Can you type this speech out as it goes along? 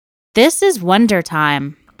This is Wonder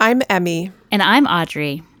Time. I'm Emmy. And I'm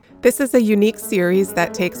Audrey. This is a unique series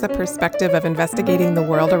that takes a perspective of investigating the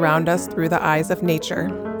world around us through the eyes of nature.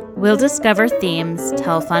 We'll discover themes,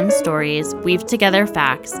 tell fun stories, weave together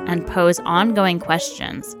facts, and pose ongoing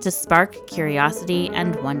questions to spark curiosity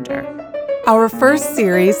and wonder. Our first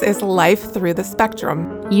series is Life Through the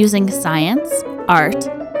Spectrum. Using science, art,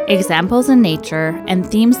 examples in nature, and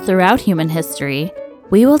themes throughout human history,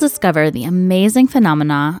 we will discover the amazing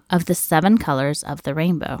phenomena of the 7 colors of the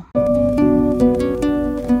rainbow.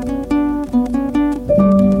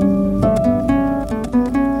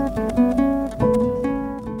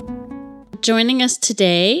 Joining us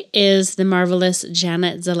today is the marvelous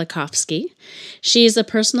Janet Zilikovsky. She's a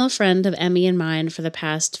personal friend of Emmy and mine for the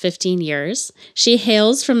past 15 years. She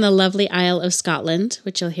hails from the lovely Isle of Scotland,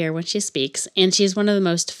 which you'll hear when she speaks, and she's one of the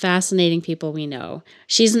most fascinating people we know.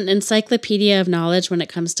 She's an encyclopedia of knowledge when it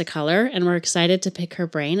comes to color, and we're excited to pick her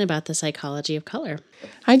brain about the psychology of color.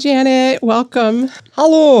 Hi, Janet. Welcome.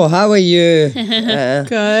 Hello, how are you? Good.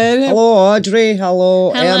 Hello, Audrey. Hello,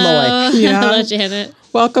 Emily. Yeah. Hello, Janet.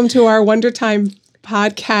 Welcome to our Wonder Time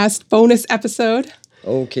podcast bonus episode.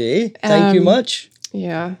 Okay, thank you much.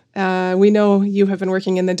 Yeah. We know you have been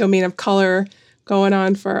working in the domain of color going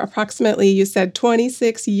on for approximately, you said,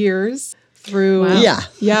 26 years through,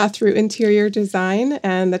 through interior design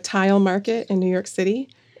and the tile market in New York City.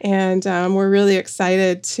 And we're really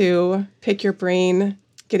excited to pick your brain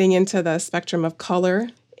getting into the spectrum of color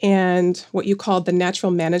and what you call the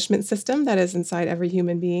natural management system that is inside every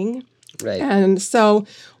human being. Right. And so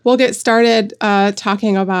we'll get started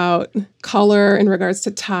talking about color in regards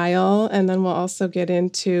to tile, and then we'll also get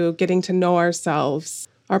into getting to know ourselves,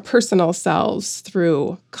 our personal selves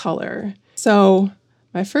through color. So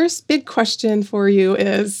my first big question for you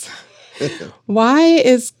is, why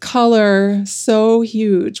is color so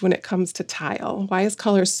huge when it comes to tile? Why is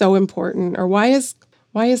color so important? Or why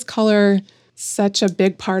is color such a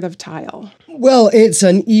big part of tile? Well, it's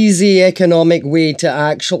an easy economic way to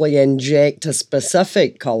actually inject a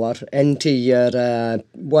specific colour into your,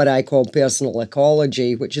 what I call personal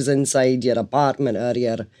ecology, which is inside your apartment or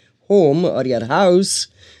your home or your house,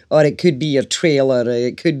 or it could be your trailer, or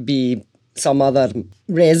it could be some other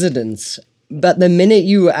residence. But the minute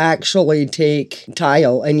you actually take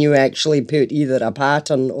tile and you actually put either a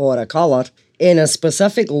pattern or a colour in a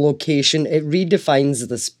specific location, it redefines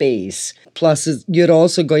the space. Plus, you're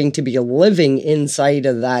also going to be living inside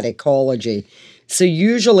of that ecology. So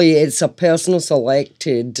usually it's a personal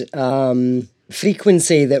selected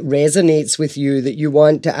frequency that resonates with you that you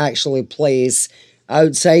want to actually place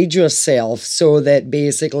outside yourself so that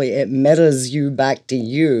basically it mirrors you back to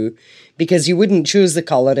you, because you wouldn't choose the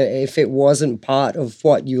colour if it wasn't part of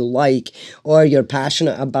what you like, or you're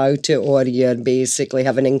passionate about it, or you basically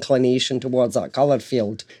have an inclination towards that colour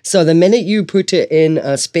field. So the minute you put it in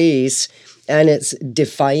a space and it's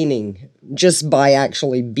defining just by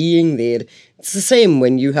actually being there, it's the same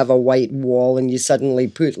when you have a white wall and you suddenly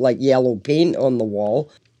put like yellow paint on the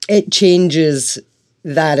wall. It changes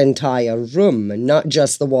that entire room, and not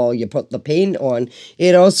just the wall you put the paint on.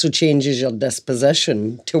 It also changes your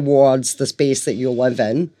disposition towards the space that you live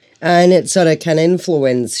in, and it sort of can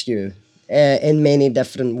influence you in many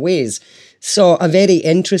different ways. So a very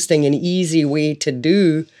interesting and easy way to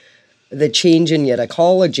do the change in your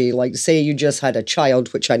ecology, like say you just had a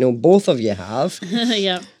child, which I know both of you have.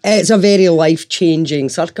 Yeah. It's a very life-changing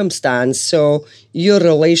circumstance. So your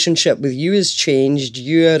relationship with you has changed.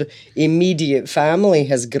 Your immediate family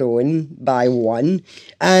has grown by 1.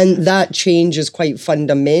 And that change is quite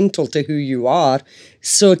fundamental to who you are.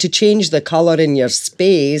 So to change the colour in your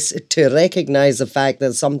space, to recognise the fact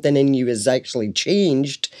that something in you has actually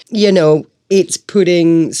changed, it's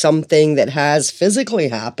putting something that has physically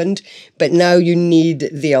happened, but now you need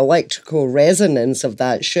the electrical resonance of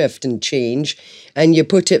that shift and change, and you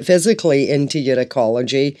put it physically into your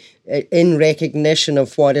ecology in recognition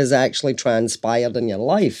of what has actually transpired in your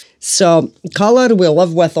life. So colour we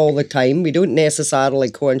live with all the time. We don't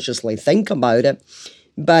necessarily consciously think about it.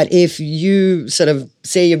 But if you sort of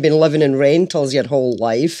say you've been living in rentals your whole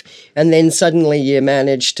life, and then suddenly you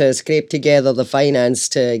manage to scrape together the finance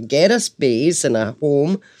to get a space and a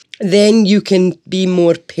home, then you can be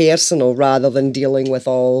more personal rather than dealing with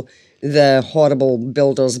all the horrible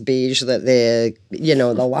builder's beige that the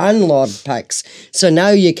landlord picks. So now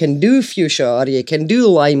you can do fuchsia, or you can do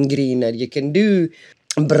lime green, or you can do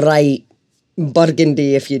bright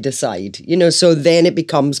burgundy if you decide, so then it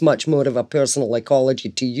becomes much more of a personal ecology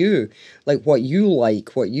to you, like what you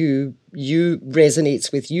like, what you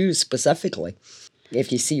resonates with you specifically.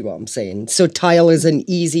 if you see what I'm saying. So tile is an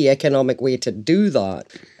easy economic way to do that.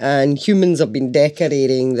 And humans have been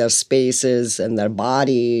decorating their spaces and their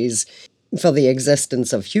bodies for the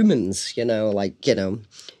existence of humans, like,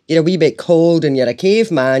 you're a wee bit cold and you're a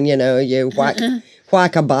caveman, you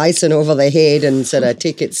whack a bison over the head and sort of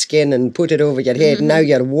take its skin and put it over your head, and now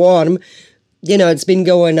you're warm. It's been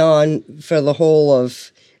going on for the whole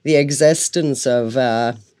of the existence of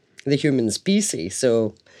the human species.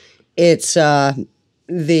 So it's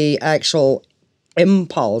the actual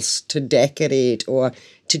impulse to decorate or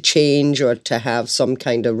to change or to have some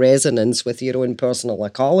kind of resonance with your own personal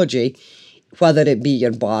ecology, whether it be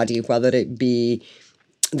your body, whether it be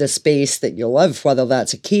the space that you live, whether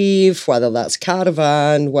that's a cave, whether that's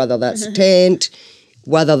caravan, whether that's a tent,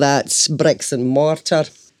 whether that's bricks and mortar.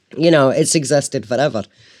 It's existed forever.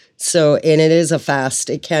 So, and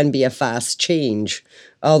it can be a fast change,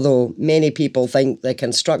 although many people think the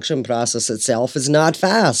construction process itself is not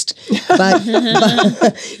fast. But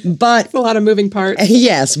It's a lot of moving parts.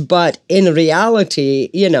 Yes, but in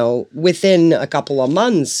reality, within a couple of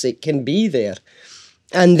months, it can be there.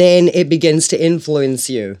 And then it begins to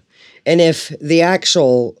influence you. And if the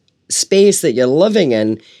actual space that you're living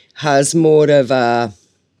in has more of a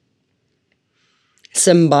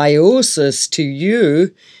symbiosis to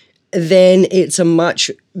you, then it's a much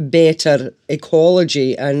better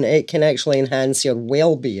ecology, and it can actually enhance your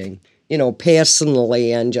well-being,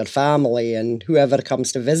 personally, and your family and whoever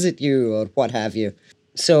comes to visit you or what have you.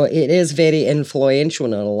 So it is very influential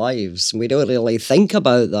in our lives. We don't really think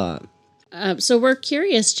about that. So we're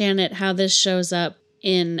curious, Janet, how this shows up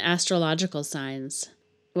in astrological signs.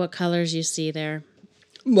 What colors you see there?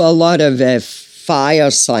 Well, a lot of fire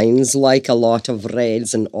signs, like a lot of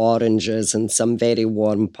reds and oranges and some very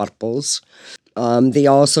warm purples. They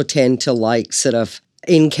also tend to like sort of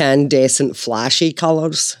incandescent, flashy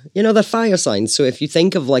colors. They're fire signs. So if you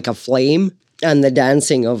think of like a flame and the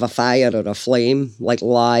dancing of a fire or a flame, like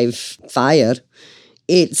live fire,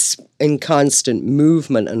 it's in constant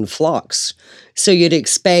movement and flux. So you'd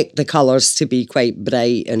expect the colours to be quite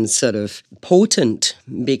bright and sort of potent,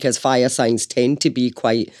 because fire signs tend to be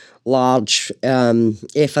quite large,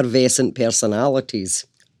 effervescent personalities.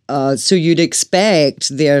 So you'd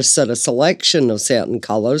expect their sort of selection of certain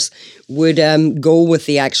colours would go with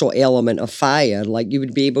the actual element of fire. Like you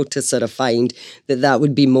would be able to sort of find that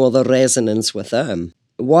would be more the resonance with them.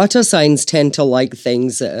 Water signs tend to like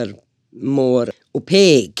things that are more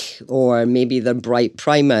opaque, or maybe they're bright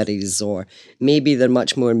primaries, or maybe they're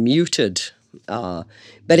much more muted. But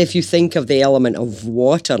if you think of the element of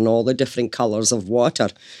water and all the different colours of water,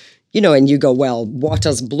 and you go, well,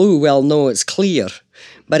 water's blue. Well, no, it's clear.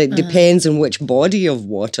 But it depends on which body of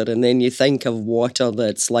water. And then you think of water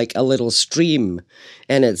that's like a little stream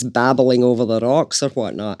and it's babbling over the rocks or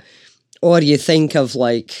whatnot. Or you think of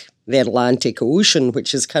like the Atlantic Ocean,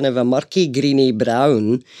 which is kind of a murky, greeny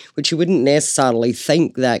brown, which you wouldn't necessarily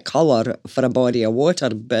think that colour for a body of water,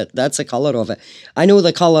 but that's the colour of it. I know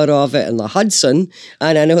the colour of it in the Hudson,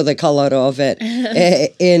 and I know the colour of it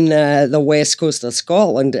in the west coast of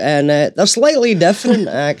Scotland, and they're slightly different,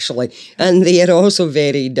 actually. And they are also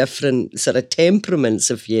very different sort of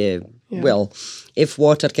temperaments, if you will. If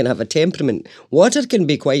water can have a temperament, water can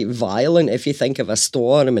be quite violent if you think of a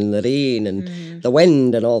storm and the rain and the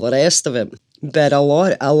wind and all the rest of it. But a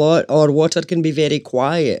lot, or water can be very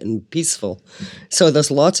quiet and peaceful. So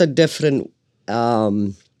there's lots of different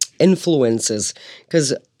influences,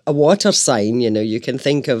 because a water sign, you can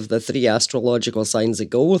think of the 3 astrological signs that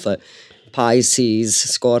go with it. Pisces,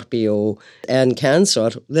 Scorpio, and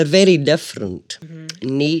Cancer. They're very different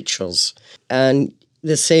natures. And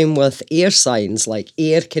the same with air signs, like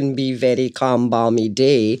air can be very calm, balmy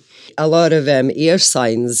day. A lot of air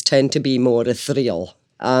signs tend to be more ethereal.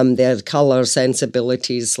 Their colour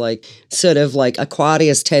sensibilities, like sort of like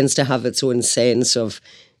Aquarius tends to have its own sense of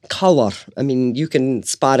colour. I mean, you can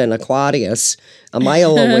spot an Aquarius a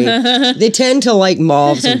mile away. They tend to like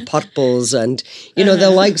mauves and purples, and, they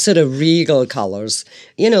like sort of regal colours.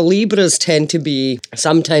 Libras tend to be,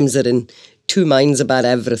 sometimes they're in 2 minds about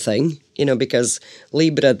everything. Because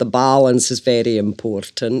Libra, the balance is very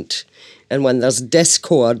important. And when there's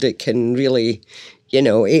discord, it can really,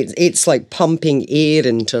 it's like pumping air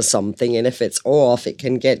into something. And if it's off, it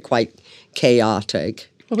can get quite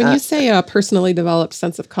chaotic. Well, when you say a personally developed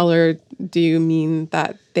sense of color, do you mean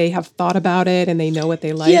that they have thought about it and they know what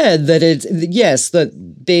they like? Yeah,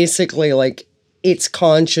 that basically like it's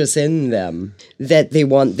conscious in them that they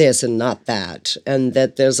want this and not that, and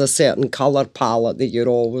that there's a certain color palette that you're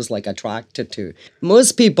always like attracted to.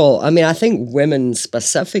 Most people, I mean, I think women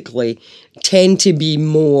specifically tend to be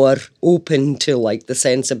more open to like the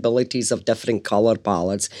sensibilities of different color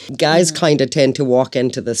palettes. Guys kind of tend to walk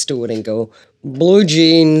into the store and go, blue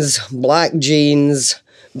jeans, black jeans,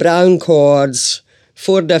 brown cords,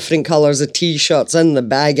 4 different colors of t-shirts in the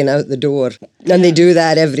bag and out the door. And they do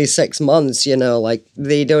that every 6 months, you know, like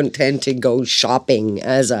they don't tend to go shopping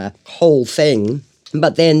as a whole thing.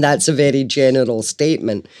 But then that's a very general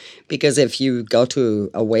statement, because if you go to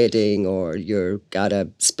a wedding or you've got a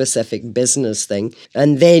specific business thing,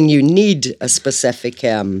 and then you need a specific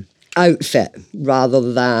outfit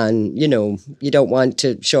rather than, you know, you don't want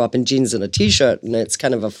to show up in jeans and a t-shirt and it's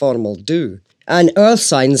kind of a formal do. And earth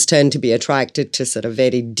signs tend to be attracted to sort of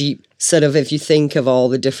very deep, sort of if you think of all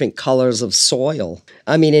the different colors of soil.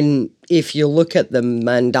 I mean, if you look at the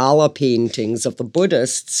mandala paintings of the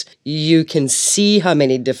Buddhists, you can see how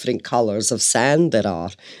many different colors of sand there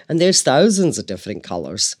are. And there's thousands of different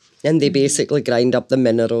colors. And they basically grind up the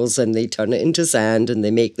minerals and they turn it into sand and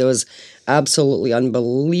they make those absolutely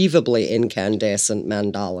unbelievably incandescent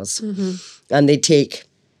mandalas. And they take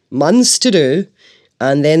months to do.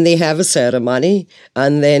 And then they have a ceremony,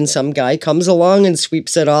 and then some guy comes along and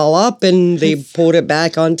sweeps it all up, and they pour it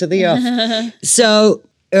back onto the earth. So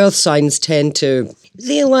earth signs tend to,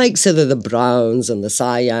 they like sort of the browns and the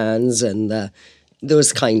cyans and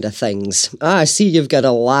those kind of things. I see you've got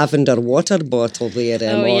a lavender water bottle there,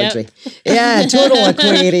 Audrey. Yep. Yeah, total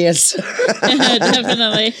Aquarius.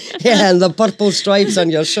 Definitely. Yeah, and the purple stripes on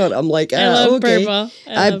your shirt. I'm like, I love okay. purple.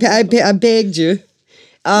 I begged you.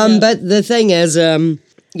 But the thing is,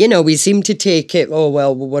 you know, we seem to take it, oh,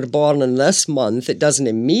 well, we were born in this month. It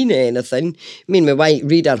doesn't mean anything. I mean, we might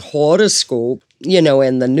read our horoscope, you know,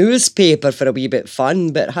 in the newspaper for a wee bit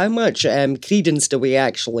fun, but how much credence do we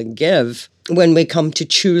actually give when we come to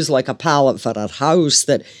choose like a palette for our house,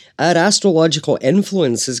 that our astrological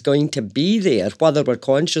influence is going to be there, whether we're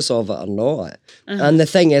conscious of it or not. And the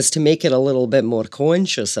thing is to make it a little bit more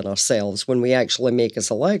conscious in ourselves when we actually make a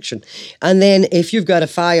selection. And then if you've got a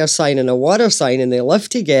fire sign and a water sign and they live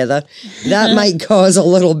together, that might cause a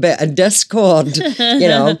little bit of discord. You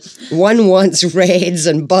know, one wants reds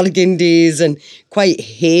and burgundies and quite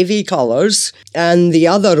heavy colours, and the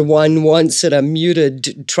other one wants sort of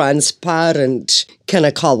muted, transparent kind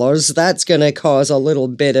of colours. That's going to cause a little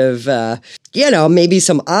bit of, you know, maybe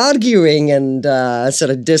some arguing and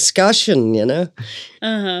sort of discussion, you know.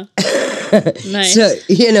 Nice. So,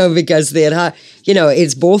 you know, because they're, you know,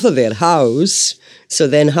 it's both of their house. So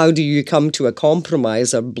then how do you come to a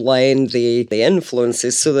compromise or blend the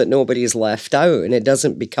influences so that nobody's left out and it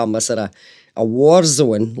doesn't become a sort of a war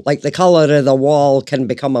zone? Like the colour of the wall can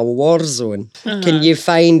become a war zone. Can you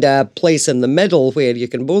find a place in the middle where you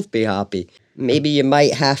can both be happy? Maybe you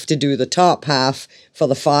might have to do the top half for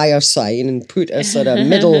the fire sign and put a sort of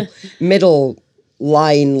middle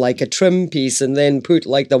line like a trim piece, and then put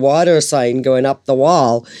like the water sign going up the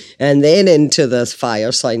wall and then into the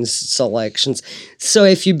fire sign selections. So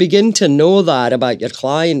if you begin to know that about your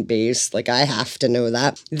client base, like I have to know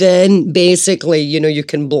that, then basically, you know, you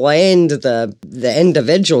can blend the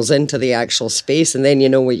individuals into the actual space, and then you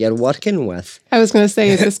know what you're working with. I was going to say,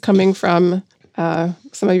 is this coming from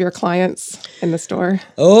some of your clients in the store?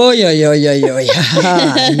 Oh, yeah.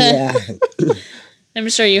 Yeah. I'm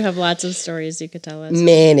sure you have lots of stories you could tell us.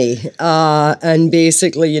 Many. And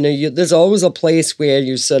basically, you know, there's always a place where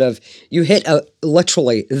you hit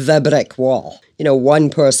literally the brick wall. You know, one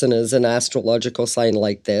person is an astrological sign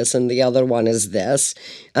like this, and the other one is this.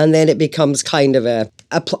 And then it becomes kind of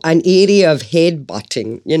an area of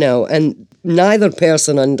headbutting, you know, and neither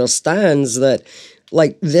person understands that,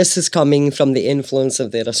 like, this is coming from the influence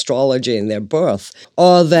of their astrology and their birth,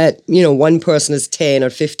 or that, you know, one person is 10 or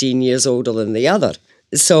 15 years older than the other.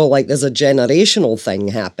 So, like, there's a generational thing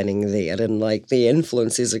happening there, and, like, the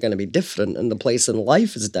influences are going to be different, and the place in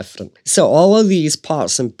life is different. So all of these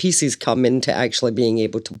parts and pieces come into actually being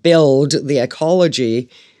able to build the ecology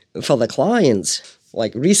for the clients.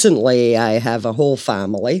 Like, recently, I have a whole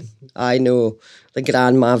family. I know the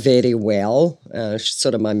grandma very well. She's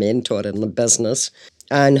sort of my mentor in the business.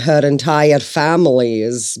 And her entire family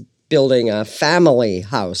is building a family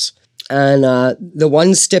house. And the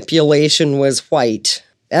one stipulation was white.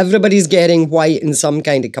 Everybody's getting white in some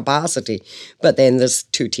kind of capacity. But then there's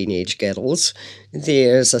 2 teenage girls.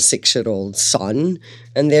 There's a 6-year-old son.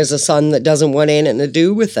 And there's a son that doesn't want anything to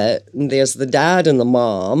do with it. And there's the dad and the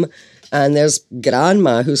mom. And there's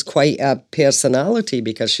grandma, who's quite a personality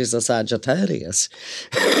because she's a Sagittarius.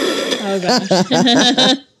 Oh,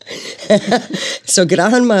 gosh. So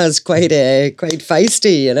grandma's quite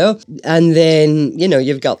feisty, you know. And then, you know,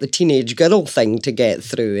 you've got the teenage girl thing to get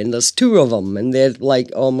through, and there's two of them, and they're like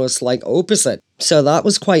almost like opposite. So that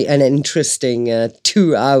was quite an interesting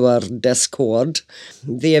 2-hour discord.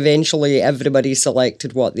 Everybody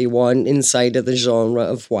selected what they want inside of the genre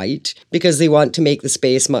of white because they want to make the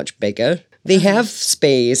space much bigger. They have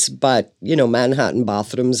space, but, you know, Manhattan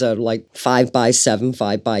bathrooms are like 5x7,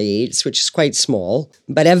 5x8s, which is quite small.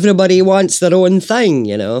 But everybody wants their own thing,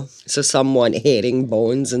 you know. So some want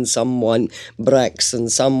herringbones, and some want bricks,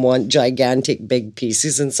 and some want gigantic big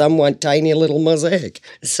pieces, and some want tiny little mosaic.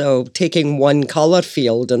 So taking one colour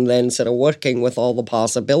field and then sort of working with all the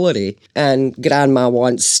possibility. And Grandma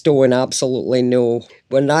wants stone, absolutely no.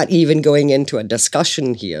 We're not even going into a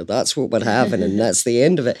discussion here. That's what we're having, and that's the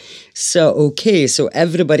end of it. So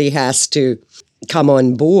everybody has to come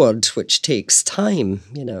on board, which takes time,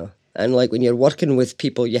 you know. And like when you're working with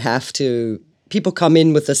people, people come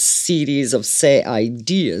in with a series of set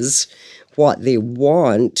ideas, what they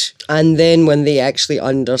want, and then when they actually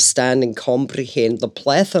understand and comprehend the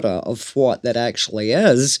plethora of what that actually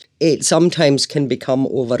is, it sometimes can become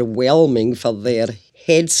overwhelming for their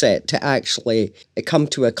headset to actually come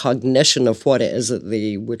to a cognition of what it is that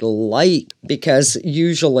they would like, because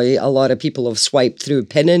usually a lot of people have swiped through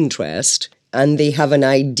Pinterest and they have an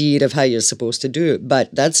idea of how you're supposed to do it. But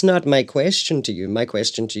that's not my question to you. My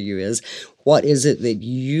question to you is, what is it that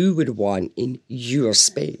you would want in your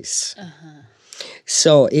space?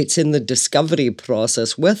 So it's in the discovery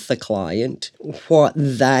process with the client what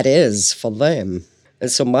that is for them. And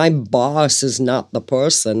so my boss is not the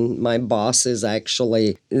person. My boss is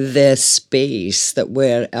actually the space that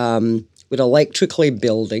we're electrically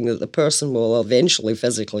building that the person will eventually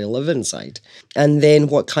physically live inside. And then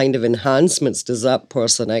what kind of enhancements does that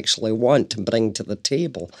person actually want to bring to the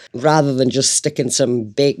table, rather than just sticking some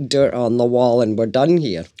baked dirt on the wall and we're done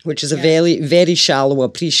here, which is a very, very shallow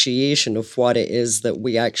appreciation of what it is that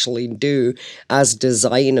we actually do as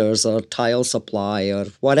designers or tile supply or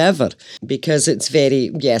whatever. Because it's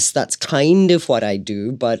yes, that's kind of what I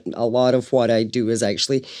do, but a lot of what I do is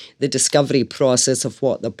actually the discovery process of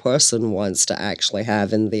what the person wants to actually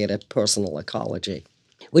have in their personal ecology,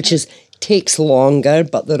 which takes longer,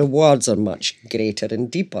 but the rewards are much greater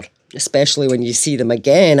and deeper, especially when you see them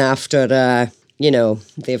again after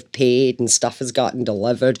they've paid and stuff has gotten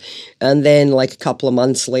delivered, and then like a couple of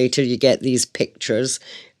months later you get these pictures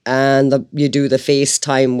and you do the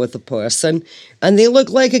FaceTime with the person and they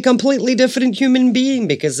look like a completely different human being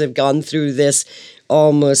because they've gone through this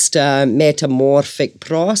almost metamorphic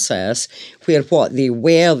process where what they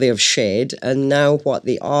were they've shed, and now what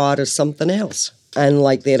they are is something else. And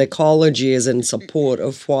like their ecology is in support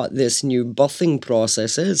of what this new birthing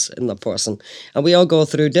process is in the person. And we all go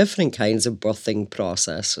through different kinds of birthing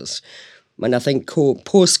processes. And I think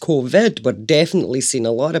post-COVID, we're definitely seeing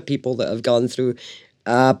a lot of people that have gone through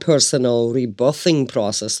a personal rebirthing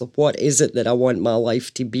process of what is it that I want my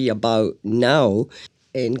life to be about now,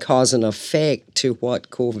 in cause and effect to what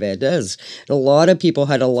COVID is. And a lot of people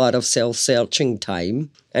had a lot of self-searching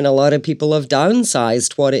time, and a lot of people have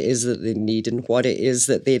downsized what it is that they need and what it is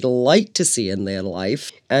that they'd like to see in their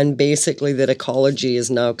life. And basically their ecology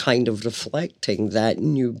is now kind of reflecting that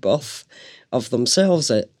new birth of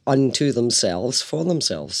themselves unto themselves for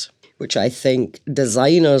themselves, which I think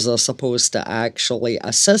designers are supposed to actually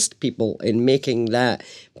assist people in making that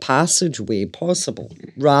passageway possible,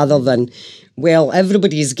 rather than, well,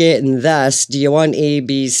 everybody's getting this, do you want A,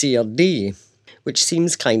 B, C, or D? Which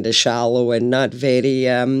seems kind of shallow and not very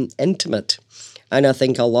intimate. And I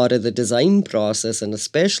think a lot of the design process, and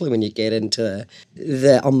especially when you get into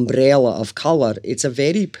the umbrella of colour, it's a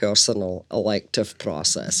very personal, elective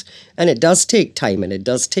process. And it does take time, and it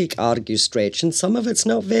does take argue stretch, and some of it's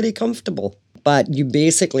not very comfortable. But you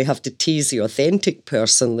basically have to tease the authentic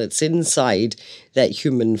person that's inside that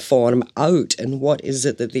human form out, and what is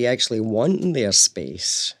it that they actually want in their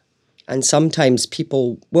space. And sometimes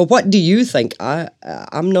people, well, what do you think?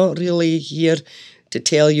 I'm not really here to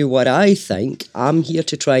tell you what I think. I'm here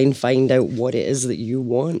to try and find out what it is that you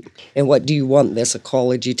want. And what do you want this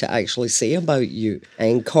ecology to actually say about you?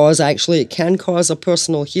 And it can cause a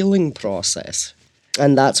personal healing process.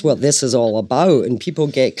 And that's what this is all about. And people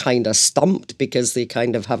get kind of stumped because they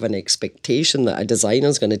kind of have an expectation that a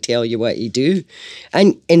designer's going to tell you what to do.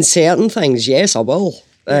 And in certain things, yes, I will.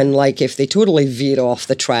 And like if they totally veer off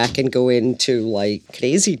the track and go into like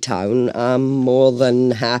crazy town, I'm more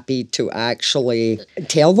than happy to actually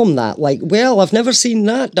tell them that. Like, well, I've never seen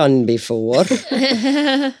that done before.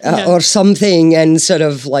 Or something, and sort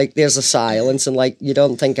of like there's a silence and like, you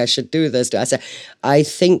don't think I should do this? I say, I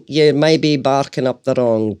think you might be barking up the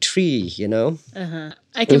wrong tree, you know?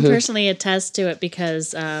 I can personally attest to it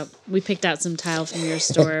because we picked out some tile from your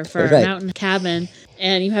store for our Right. mountain cabin,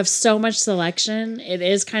 and you have so much selection. It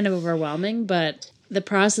is kind of overwhelming, but the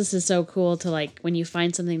process is so cool to like when you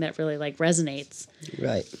find something that really like resonates.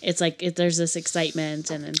 Right. It's like there's this excitement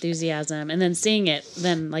and enthusiasm, and then seeing it,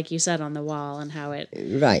 then like you said on the wall, and how it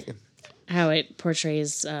Right.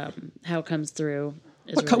 portrays, how it comes through.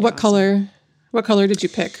 Is What, really what awesome. color? What color did you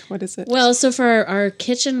pick? What is it? Well, so for our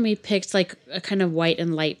kitchen, we picked like a kind of white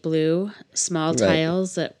and light blue small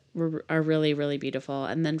tiles that are really, really beautiful.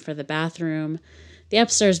 And then for the bathroom, the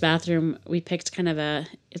upstairs bathroom, we picked kind of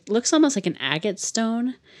it looks almost like an agate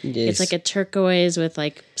stone. Yes. It's like a turquoise with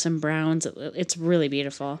like some browns. It's really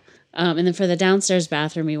beautiful. And then for the downstairs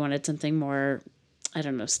bathroom, we wanted something more, I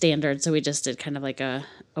don't know, standard. So we just did kind of like a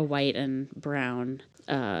white and brown.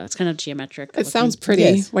 It's kind of geometric. It sounds looking. pretty.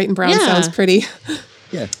 Yes. White and brown Yeah. sounds pretty.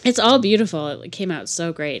 Yeah. It's all beautiful. It came out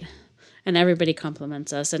so great. And everybody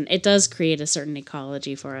compliments us. And it does create a certain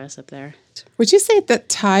ecology for us up there. Would you say that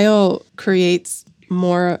tile creates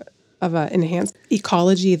more of an enhanced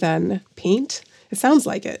ecology than paint? It sounds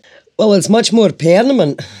like it. Well, it's much more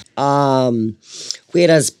permanent.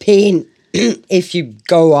 Whereas paint, if you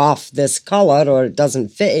go off this color or it doesn't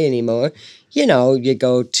fit anymore, you know, you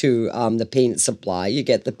go to the paint supply, you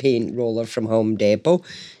get the paint roller from Home Depot.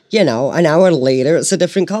 You know, an hour later, it's a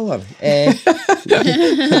different color.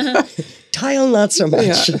 Tile, not so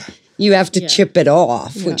much. Yeah. You have to chip it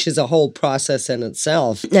off, which is a whole process in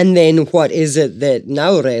itself. And then what is it that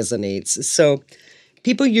now resonates? So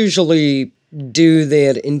people usually do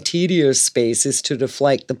their interior spaces to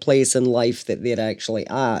reflect the place in life that they're actually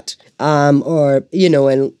at. Or, you know,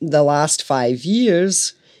 in the last 5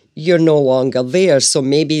 years, you're no longer there. So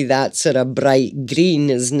maybe that sort of bright green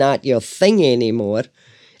is not your thing anymore.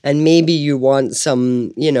 And maybe you want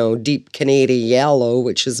some, you know, deep canary yellow,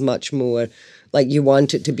 which is much more like you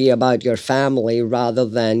want it to be about your family rather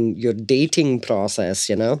than your dating process,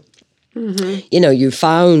 you know? Mm-hmm. You know, you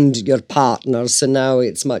found your partner, so now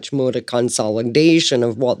it's much more a consolidation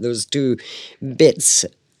of what those two bits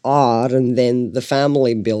are, and then the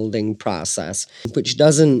family building process, which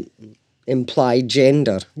doesn't imply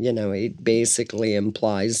gender. You know, it basically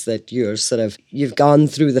implies that you've gone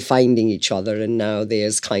through the finding each other, and now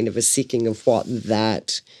there's kind of a seeking of what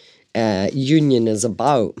that union is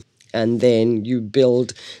about. And then you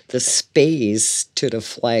build the space to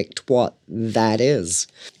reflect what that is.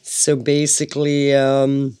 So basically,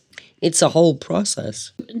 it's a whole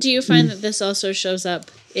process. Do you find that this also shows up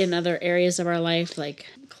in other areas of our life, like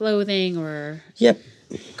clothing or Yep.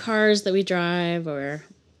 cars that we drive or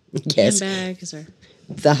Yes. handbags or...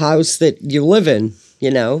 The house that you live in,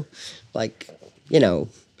 you know, like, you know,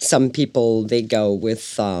 some people, they go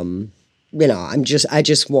with, you know, I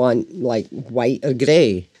just want like white or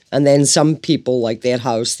gray. And then some people, like their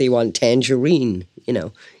house, they want tangerine. You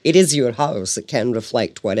know, it is your house. It can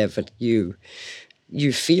reflect whatever you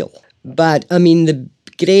feel. But, I mean, the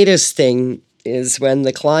greatest thing is when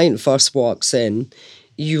the client first walks in,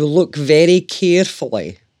 you look very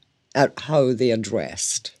carefully at how they are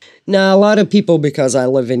dressed. Now, a lot of people, because I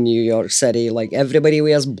live in New York City, like everybody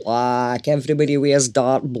wears black, everybody wears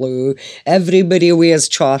dark blue, everybody wears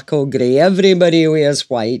charcoal grey, everybody wears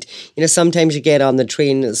white. You know, sometimes you get on the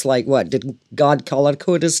train, it's like, what, did God color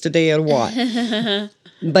code us today or what?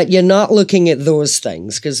 But you're not looking at those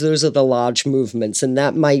things because those are the large movements, and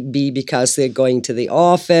that might be because they're going to the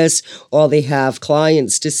office or they have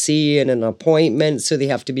clients to see in an appointment, so they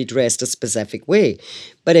have to be dressed a specific way.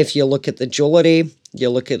 But if you look at the jewelry, you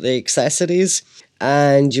look at the accessories,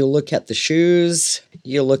 and you look at the shoes,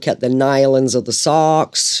 you look at the nylons of the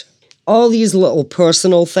socks, all these little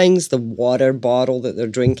personal things, the water bottle that they're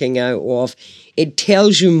drinking out of, it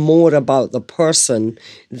tells you more about the person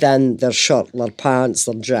than their shirt, their pants,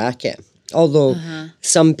 their jacket. Although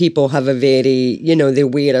some people have a very, you know, they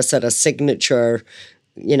wear a sort of signature,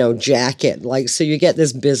 you know, jacket. Like, so you get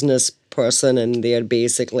this business person and they're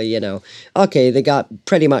basically, you know, okay, they got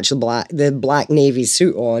pretty much the black navy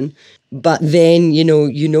suit on. But then, you know,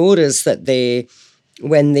 you notice that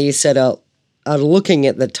when they sort of are looking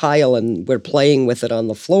at the tile and we're playing with it on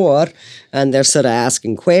the floor and they're sort of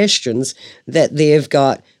asking questions, that they've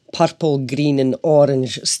got purple, green and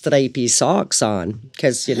orange stripy socks on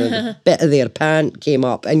because, you know, the bit of their pant came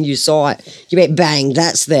up and you saw it. You went, bang,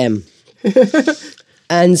 that's them.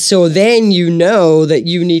 And so then you know that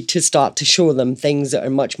you need to start to show them things that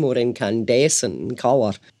are much more incandescent in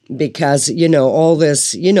color. Because, all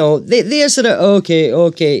this, they're sort of,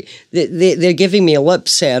 okay. They're giving me a lip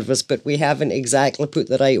service, but we haven't exactly put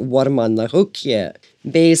the right worm on the hook yet.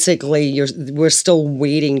 Basically, we're still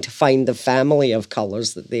waiting to find the family of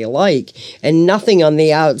colors that they like. And nothing on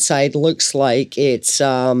the outside looks like it's,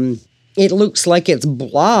 it looks like it's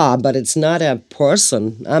blah, but it's not a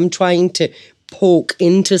person. I'm trying to poke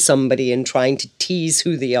into somebody and trying to tease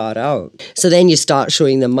who they are out. So then you start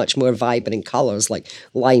showing them much more vibrant colors like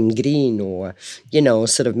lime green or,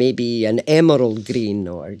 sort of maybe an emerald green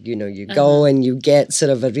or, you go and you get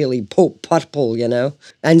sort of a really pop purple,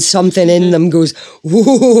 and something in them goes,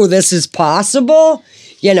 whoa, this is possible?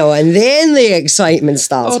 And then the excitement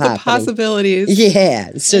starts happening. The possibilities.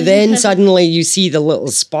 Yeah. So then suddenly you see the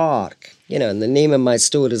little spark. And the name of my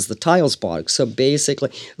store is the Tile Spark. So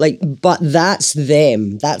basically, but that's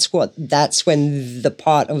them. That's when the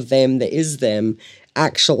part of them that is them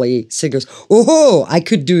actually goes, oh, I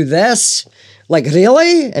could do this. Like,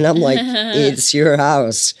 really? And I'm like, it's your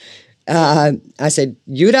house. I said,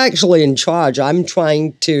 you're actually in charge. I'm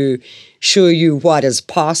trying to show you what is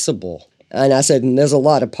possible. And I said, and there's a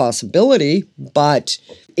lot of possibility, but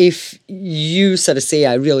if you sort of say,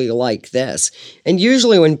 I really like this, and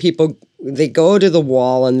usually when people, they go to the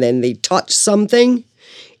wall and then they touch something,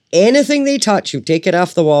 anything they touch, you take it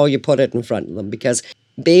off the wall, you put it in front of them, because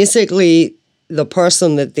basically the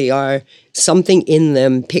person that they are, something in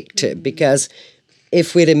them picked it, because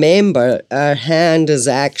if we remember, our hand is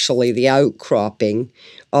actually the outcropping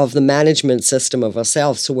of the management system of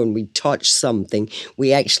ourselves. So when we touch something,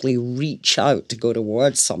 we actually reach out to go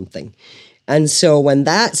towards something. And so when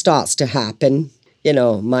that starts to happen,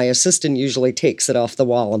 my assistant usually takes it off the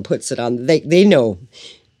wall and puts it on. They know,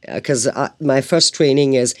 because my first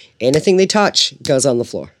training is anything they touch goes on the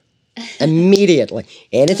floor. Immediately.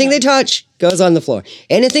 Anything they touch goes on the floor.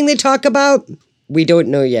 Anything they talk about, we don't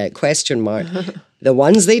know yet, question mark. The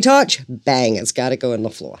ones they touch, bang, it's got to go on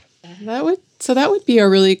the floor. That would be a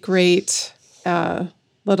really great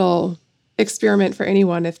little experiment for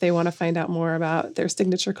anyone if they want to find out more about their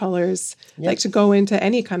signature colors. Yep. Like to go into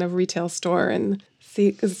any kind of retail store and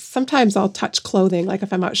see, because sometimes I'll touch clothing, like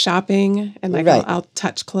if I'm out shopping and right. I'll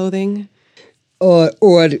touch clothing.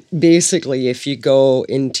 Or basically, if you go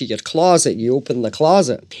into your closet, you open the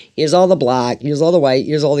closet. Here's all the black, here's all the white,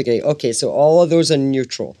 here's all the gray. Okay, so all of those are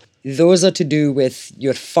neutral. Those are to do with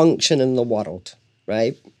your function in the world,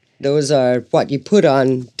 right? Those are what you put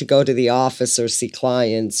on to go to the office or see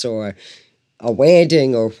clients or a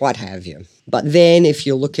wedding or what have you. But then if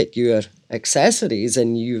you look at your accessories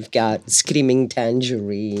and you've got screaming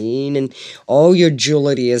tangerine and all your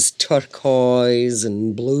jewelry is turquoise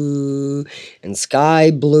and blue and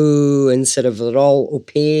sky blue instead of they're all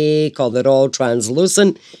opaque or they're all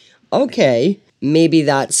translucent, okay, maybe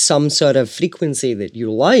that's some sort of frequency that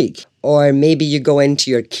you like. Or maybe you go into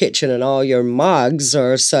your kitchen and all your mugs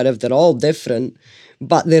are they're all different,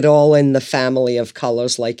 but they're all in the family of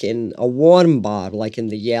colors, like in a warm bar, like in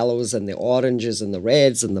the yellows and the oranges and the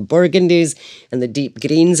reds and the burgundies and the deep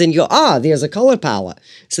greens. And there's a color palette.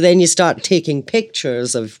 So then you start taking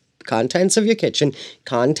pictures of contents of your kitchen,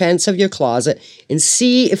 contents of your closet, and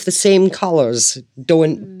see if the same colors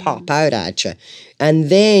don't pop out at you. And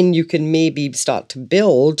then you can maybe start to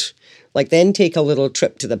build, like then take a little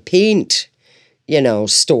trip to the paint,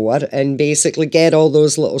 store and basically get all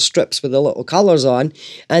those little strips with the little colors on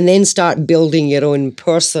and then start building your own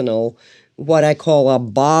personal, what I call a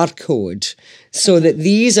barcode, so that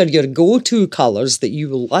these are your go-to colors that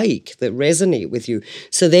you like, that resonate with you.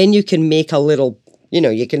 So then you can make a little,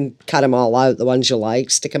 you can cut them all out, the ones you like,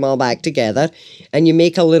 stick them all back together, and you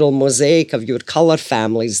make a little mosaic of your color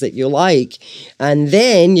families that you like. And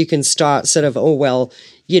then you can start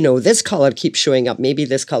this color keeps showing up. Maybe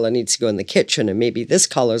this color needs to go in the kitchen, and maybe this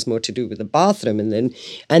color is more to do with the bathroom. And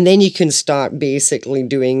then you can start basically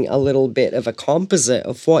doing a little bit of a composite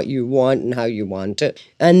of what you want and how you want it.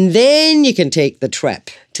 And then you can take the trip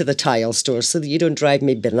to the tile store so that you don't drive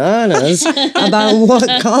me bananas about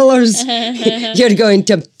what colors you're going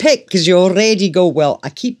to pick, because you already go, well, I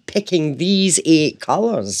keep picking these 8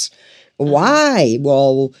 colors. Why?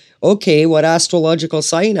 Well, okay, what astrological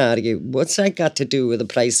sign are you? What's that got to do with the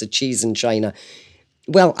price of cheese in China?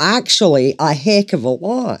 Well, actually, a heck of a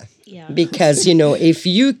lot. Yeah. Because,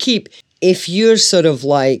 if you're sort of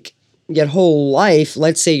like your whole life,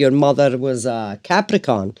 let's say your mother was a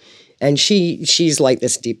Capricorn, and she's like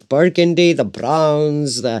this deep burgundy, the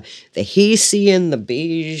browns, the Haitian, the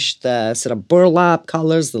beige, the sort of burlap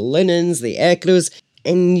colors, the linens, the ecru's.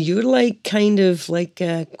 And you're like kind of like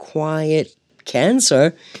a quiet,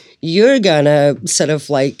 Cancer, you're gonna sort of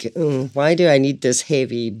like, why do I need this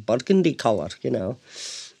heavy burgundy color?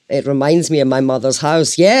 It reminds me of my mother's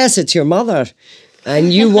house. Yes, it's your mother.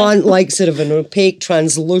 And you want like sort of an opaque,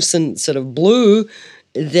 translucent sort of blue,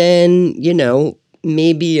 then,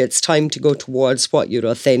 maybe it's time to go towards what your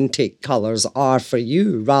authentic colors are for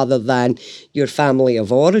you rather than your family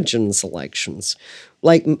of origin selections.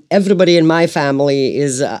 Like everybody in my family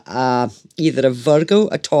is either a Virgo,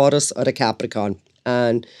 a Taurus, or a Capricorn.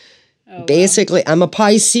 And basically, I'm a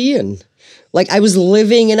Piscean. Like I was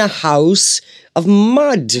living in a house of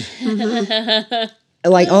mud.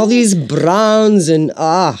 Like all these browns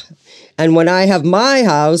and when I have my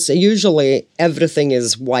house, usually everything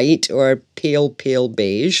is white or pale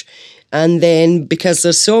beige. And then because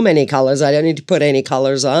there's so many colors, I don't need to put any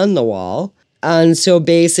colors on the wall. And so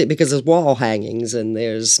because there's wall hangings and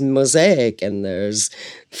there's mosaic and there's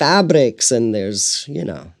fabrics and there's, you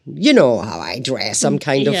know how I dress. I'm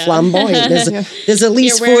kind of flamboyant. There's at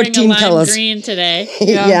least You're wearing 14 a lime colors. green today.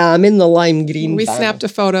 Yeah, I'm in the lime green. We family. snapped a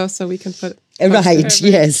photo so we can put. Right, Perfect.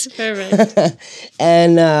 yes. Perfect.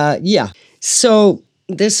 And so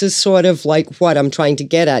this is sort of like what I'm trying to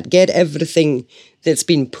get at. Get everything that's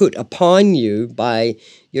been put upon you by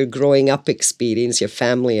your growing up experience, your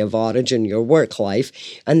family of origin, your work life,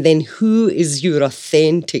 and then who is your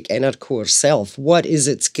authentic inner core self? What is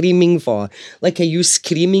it screaming for? Like, are you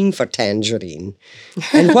screaming for tangerine?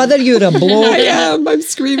 And whether you're a bloke... I'm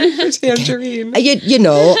screaming for tangerine.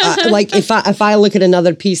 Like if I look at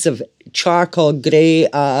another piece of charcoal grey,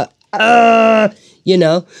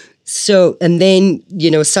 So, and then,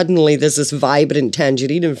 suddenly there's this vibrant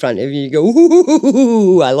tangerine in front of you. You go,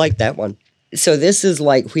 ooh, I like that one. So this is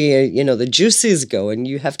like where, the juices go, and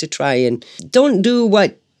you have to try and don't do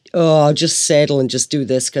I'll just settle and just do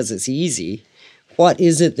this because it's easy. What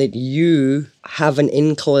is it that you have an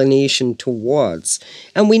inclination towards?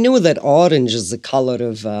 And we know that orange is the color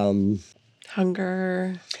of...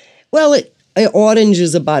 Hunger. Well, orange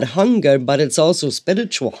is about hunger, but it's also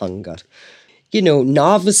spiritual hunger.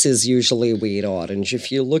 Novices usually wear orange. If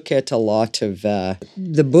you look at a lot of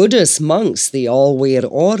the Buddhist monks, they all wear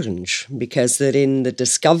orange because they're in the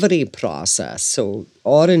discovery process. So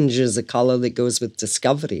orange is a color that goes with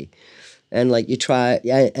discovery. And like you're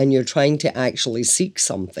trying to actually seek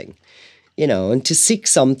something, and to seek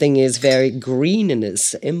something is very green in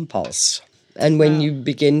its impulse. And when you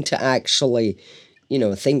begin to actually,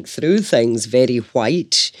 think through things, very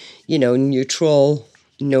white, neutral,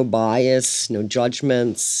 no bias, no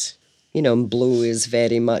judgments. Blue is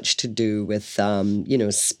very much to do with,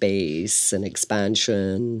 space and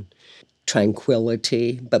expansion,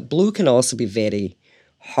 tranquility. But blue can also be very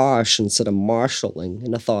harsh and sort of marshalling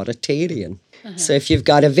and authoritarian. So if you've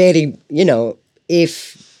got a very,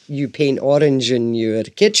 if you paint orange in your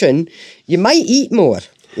kitchen, you might eat more.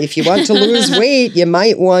 If you want to lose weight, you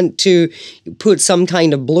might want to put some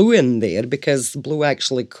kind of blue in there because blue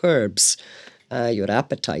actually curbs your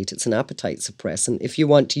appetite. It's an appetite suppressant. If you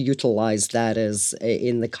want to utilize that as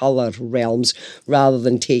in the color realms rather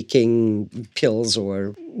than taking pills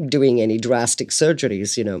or doing any drastic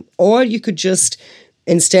surgeries, Or you could just,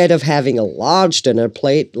 instead of having a large dinner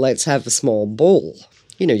plate, let's have a small bowl.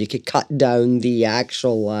 You could cut down the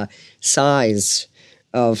actual size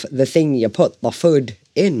of the thing you put the food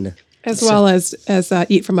in. As well as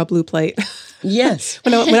eat from a blue plate. Yes.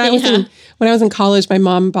 When I was in college, my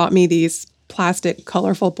mom bought me these plastic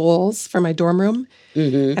colorful bowls for my dorm room.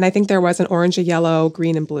 Mm-hmm. And I think there was an orange, a yellow,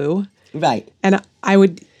 green, and blue. Right. And I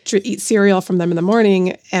would eat cereal from them in the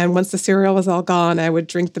morning. And once the cereal was all gone, I would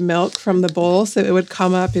drink the milk from the bowl. So it would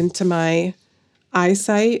come up into my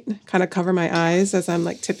eyesight, kind of cover my eyes as I'm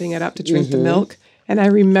like tipping it up to drink the milk. And I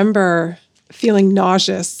remember feeling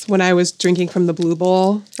nauseous when I was drinking from the blue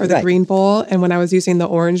bowl or the green bowl. And when I was using the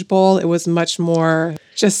orange bowl, it was much more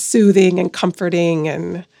just soothing and comforting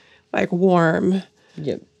and like warm,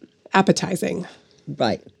 appetizing.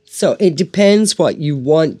 Right. So it depends what you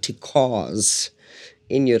want to cause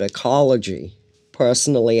in your ecology,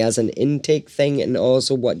 personally as an intake thing, and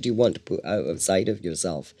also what do you want to put outside of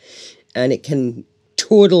yourself. And it can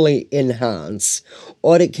totally enhance,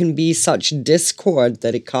 or it can be such discord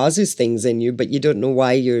that it causes things in you, but you don't know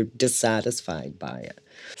why you're dissatisfied by it.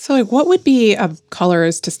 So like, what would be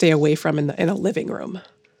colors to stay away from in a living room?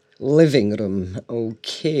 Living room,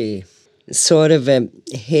 okay. Sort of a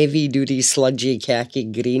heavy-duty, sludgy khaki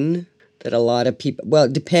green that a lot of people... Well,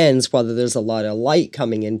 it depends whether there's a lot of light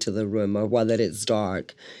coming into the room or whether it's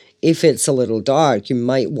dark. If it's a little dark, you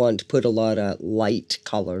might want to put a lot of light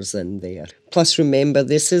colors in there. Plus, remember,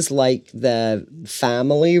 this is like the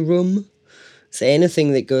family room. So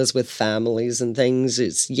anything that goes with families and things,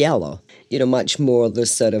 it's yellow. You know, much more the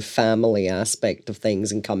sort of family aspect of things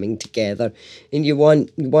and coming together. And you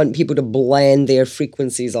want people to blend their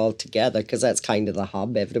frequencies all together because that's kind of the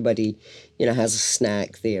hub. Everybody, you know, has a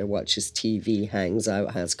snack there, watches TV, hangs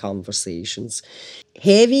out, has conversations.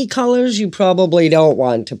 Heavy colours you probably don't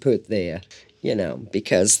want to put there, you know,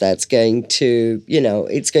 because that's going to, you know,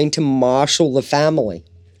 it's going to marshal the family,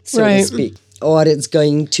 so to speak. Or it's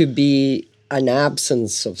going to be an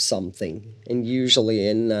absence of something. And usually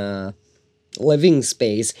in living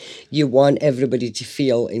space, you want everybody to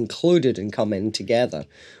feel included and come in together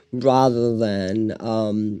rather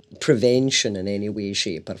than prevention in any way,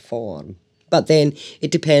 shape or form. But then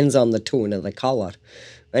it depends on the tone of the colour.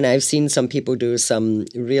 And I've seen some people do some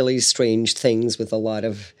really strange things with a lot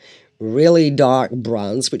of really dark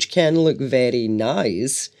browns, which can look very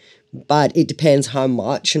nice, but it depends how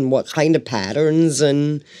much and what kind of patterns.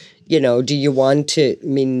 And, you know, do you want to, I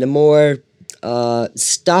mean, the more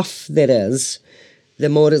stuff there is, the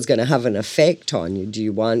more it's going to have an effect on you. Do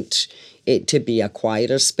you want it to be a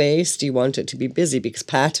quieter space? Do you want it to be busy? Because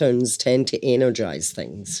patterns tend to energize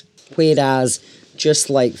things. Whereas just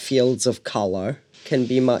like fields of colour can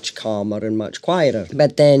be much calmer and much quieter.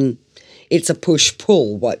 But then it's a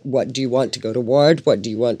push-pull. What do you want to go toward? What do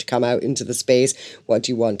you want to come out into the space? What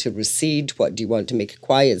do you want to recede? What do you want to make a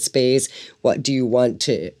quiet space? What do you want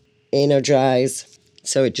to energize?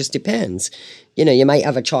 So it just depends. You know, you might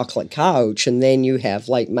have a chocolate couch and then you have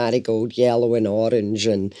like marigold yellow and orange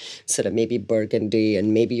and sort of maybe burgundy,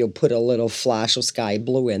 and maybe you'll put a little flash of sky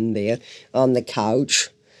blue in there on the couch,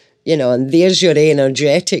 you know, and there's your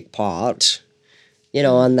energetic part, you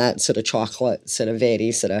know, on that sort of chocolate, sort of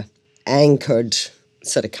very sort of anchored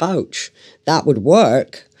sort of couch. That would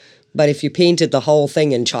work. But if you painted the whole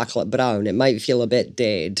thing in chocolate brown, it might feel a bit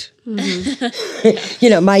dead. Mm-hmm. You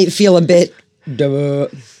know, it might feel a bit duh.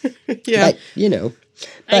 Yeah. But, you know.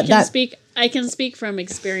 But I can speak from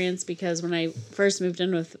experience, because when I first moved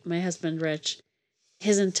in with my husband, Rich,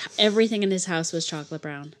 everything in his house was chocolate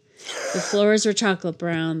brown. The floors were chocolate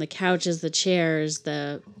brown, the couches, the chairs,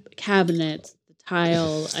 the cabinets, the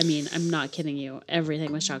tile. I mean, I'm not kidding you.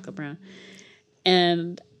 Everything was chocolate brown.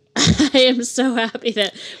 And I am so happy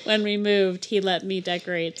that when we moved, he let me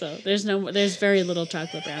decorate. So there's very little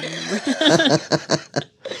chocolate brown anymore.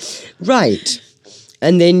 Right.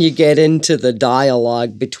 And then you get into the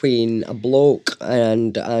dialogue between a bloke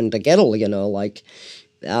and a girl, you know, like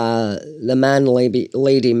the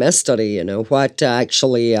man-lady mystery, you know, what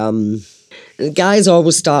actually... guys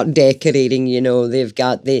always start decorating, you know, they've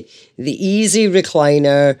got the easy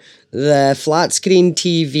recliner, the flat screen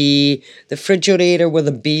TV, the refrigerator with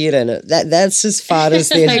a beer in it. That's as far as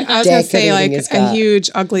their I was going to say, like, a huge,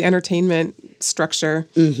 ugly entertainment structure.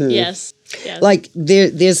 Mm-hmm. Yes. Like,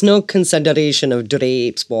 there's no consideration of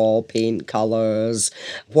drapes, wall paint, colours,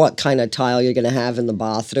 what kind of tile you're going to have in the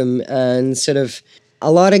bathroom, and sort of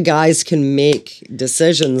a lot of guys can make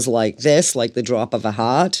decisions like this, like the drop of a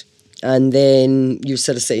hat. And then you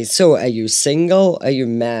sort of say, so are you single? Are you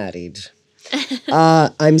married?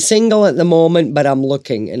 I'm single at the moment, but I'm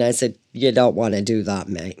looking. And I said, you don't want to do that,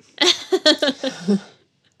 mate.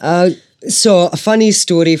 So a funny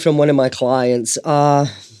story from one of my clients.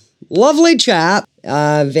 Lovely chap,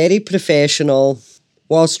 very professional,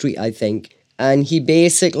 Wall Street, I think. And he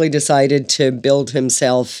basically decided to build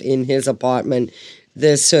himself in his apartment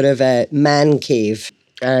this sort of a man cave.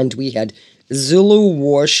 And we had Zulu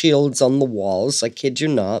war shields on the walls, I kid you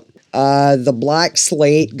not. The black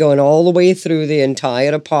slate going all the way through the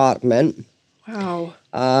entire apartment. Wow.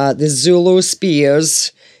 The Zulu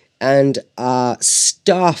spears and a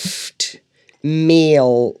stuffed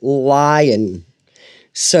male lion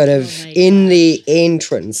sort of in the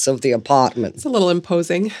entrance of the apartment. It's a little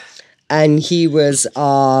imposing. And he was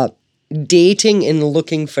dating and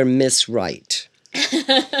looking for Miss Right.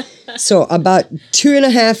 So about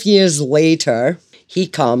 2.5 years later,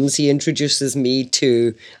 he introduces me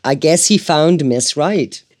to, I guess he found Miss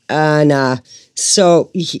Right. And I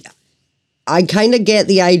kind of get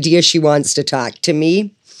the idea she wants to talk to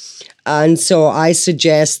me. And so I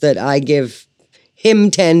suggest that I give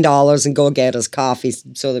him $10 and go get his coffee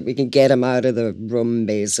so that we can get him out of the room,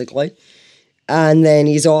 basically. And then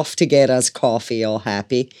he's off to get us coffee, all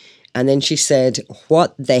happy. And then she said,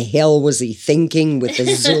 what the hell was he thinking with the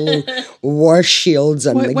Zulu war shields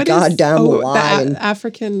and the goddamn lion? The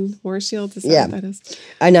African war shield, is that what that is?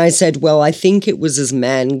 And I said, well, I think it was his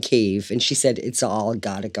man cave. And she said, it's all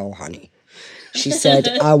gotta go, honey. She said,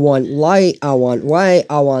 I want light, I want white,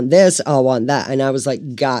 I want this, I want that. And I was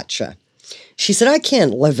like, gotcha. She said, I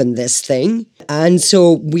can't live in this thing. And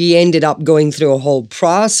so we ended up going through a whole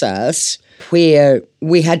process where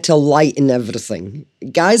we had to lighten everything.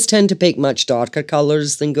 Guys tend to pick much darker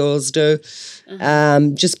colors than girls do,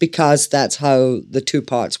 just because that's how the two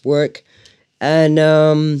parts work. And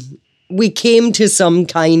we came to some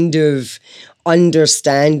kind of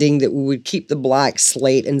understanding that we would keep the black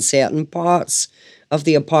slate in certain parts of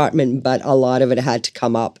the apartment, but a lot of it had to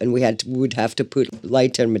come up, and would have to put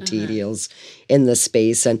lighter materials in the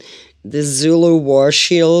space. And the Zulu war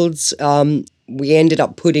shields, we ended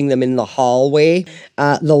up putting them in the hallway.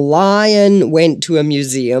 The lion went to a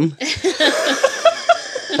museum.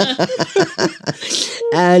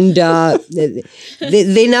 And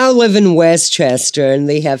they now live in Westchester, and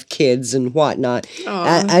they have kids and whatnot.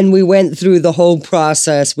 And we went through the whole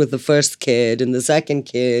process with the first kid and the second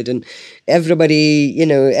kid, and everybody,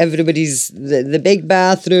 everybody's the big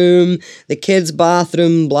bathroom, the kids'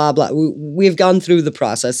 bathroom, blah, blah. We've gone through the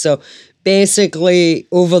process. So basically,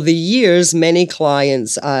 over the years, many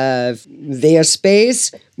clients have their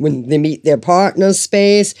space when they meet their partner's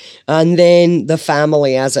space, and then the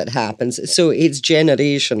family as it happens. So it's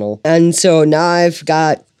generational. And so now I've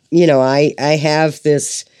got, I have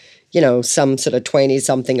this, some sort of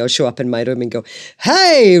 20-something will show up in my room and go,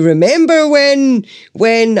 hey, remember when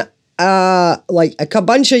like a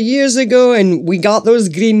bunch of years ago, and we got those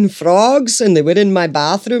green frogs and they were in my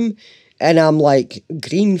bathroom? And I'm like,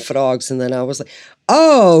 green frogs. And then I was like,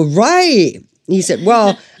 oh, right. He said,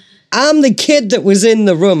 well, I'm the kid that was in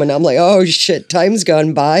the room. And I'm like, oh, shit, time's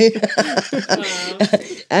gone by.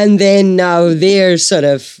 And then now they're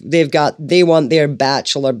they want their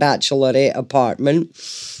bachelorette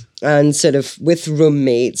apartment, and sort of with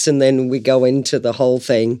roommates. And then we go into the whole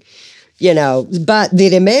thing. But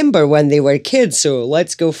they remember when they were kids, so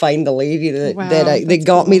let's go find the lady that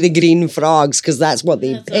got me the green frogs, because that's what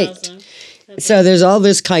they picked. Awesome. So there's all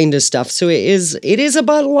this kind of stuff. So it is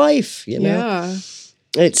about life, Yeah.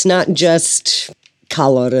 It's not just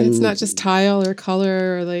color, and it's not just tile or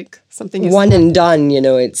color or like something one and done.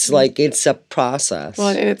 It's like it's a process. Well,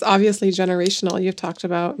 and it's obviously generational. You've talked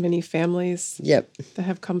about many families. Yep. That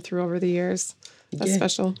have come through over the years. That's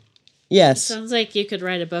special. Yes. Sounds like you could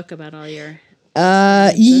write a book about all your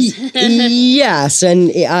yes,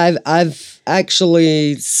 and I've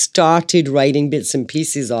actually started writing bits and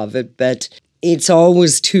pieces of it, but it's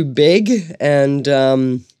always too big, and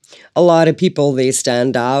a lot of people, they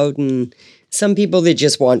stand out, and some people, they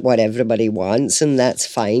just want what everybody wants, and that's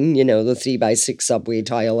fine. The 3x6 subway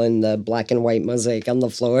tile and the black and white mosaic on the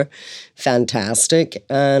floor, fantastic.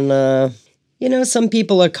 And some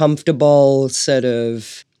people are comfortable sort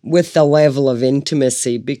of with the level of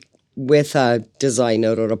intimacy with a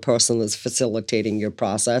designer or a person that's facilitating your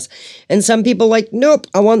process. And some people like, nope,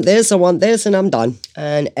 I want this, and I'm done.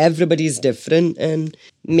 And everybody's different, and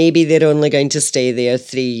maybe they're only going to stay there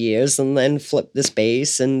 3 years and then flip the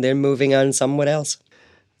space and they're moving on somewhere else.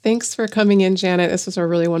 Thanks for coming in, Janet. This was a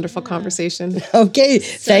really wonderful conversation. Okay,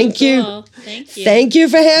 thank you. Thank you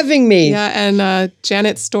for having me. Yeah, and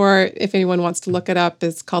Janet's store, if anyone wants to look it up,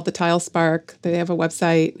 is called the Tile Spark. They have a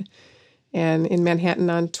website, and in Manhattan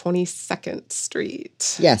on 22nd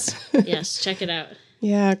Street. Yes. Yes, check it out.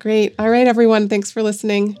 Yeah, great. All right, everyone. Thanks for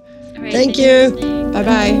listening. All right, Thank you.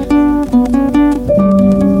 Bye-bye.